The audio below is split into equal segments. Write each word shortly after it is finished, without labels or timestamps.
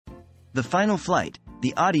The final flight,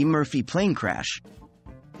 the Audie Murphy plane crash.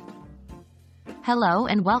 Hello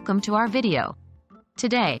and welcome to our video.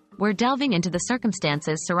 Today, we're delving into the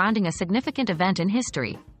circumstances surrounding a significant event in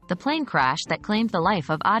history, the plane crash that claimed the life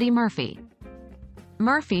of Audie Murphy.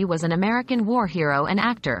 Murphy was an American war hero and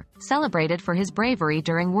actor, celebrated for his bravery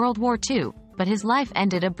during World War II, but his life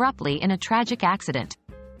ended abruptly in a tragic accident.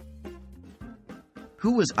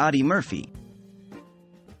 Who was Audie Murphy?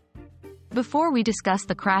 Before we discuss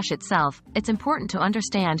the crash itself, it's important to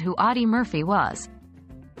understand who Audie Murphy was.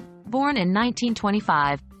 Born in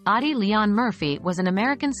 1925, Audie Leon Murphy was an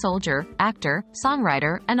American soldier, actor,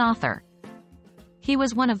 songwriter, and author. He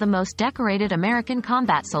was one of the most decorated American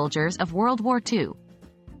combat soldiers of World War II.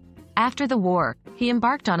 After the war, he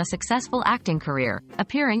embarked on a successful acting career,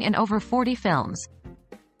 appearing in over 40 films.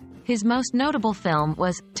 His most notable film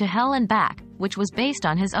was To Hell and Back, which was based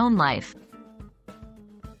on his own life.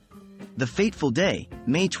 The fateful day,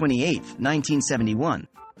 May 28, 1971.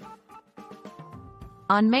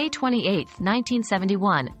 On May 28,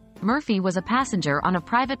 1971, Murphy was a passenger on a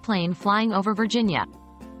private plane flying over Virginia.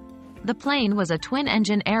 The plane was a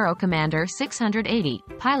twin-engine Aero Commander 680,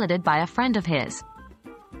 piloted by a friend of his.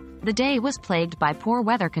 The day was plagued by poor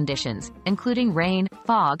weather conditions, including rain,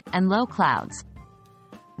 fog, and low clouds.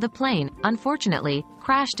 The plane, unfortunately,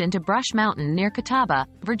 crashed into Brush Mountain near Catawba,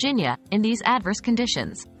 Virginia, in these adverse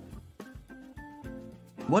conditions.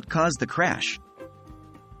 What caused the crash?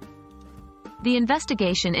 The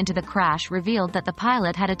investigation into the crash revealed that the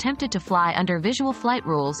pilot had attempted to fly under visual flight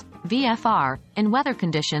rules, VFR, in weather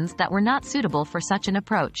conditions that were not suitable for such an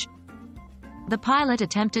approach. The pilot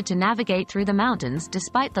attempted to navigate through the mountains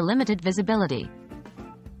despite the limited visibility.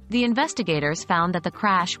 The investigators found that the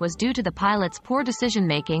crash was due to the pilot's poor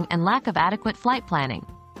decision-making and lack of adequate flight planning.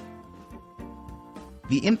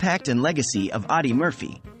 The impact and legacy of Audie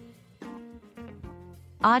Murphy.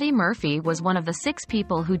 Audie Murphy was one of the 6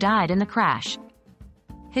 people who died in the crash.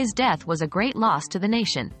 His death was a great loss to the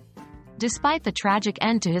nation. Despite the tragic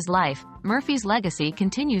end to his life, Murphy's legacy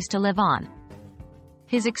continues to live on.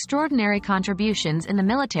 His extraordinary contributions in the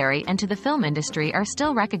military and to the film industry are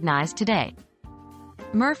still recognized today.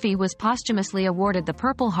 Murphy was posthumously awarded the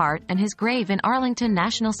Purple Heart, and his grave in Arlington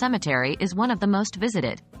National Cemetery is one of the most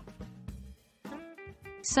visited.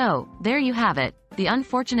 So, there you have it, the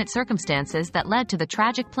unfortunate circumstances that led to the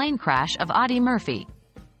tragic plane crash of Audie Murphy.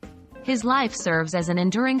 His life serves as an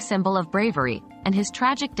enduring symbol of bravery, and his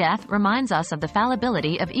tragic death reminds us of the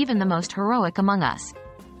fallibility of even the most heroic among us.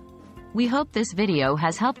 We hope this video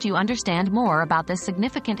has helped you understand more about this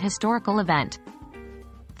significant historical event.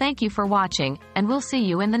 Thank you for watching, and we'll see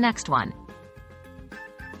you in the next one.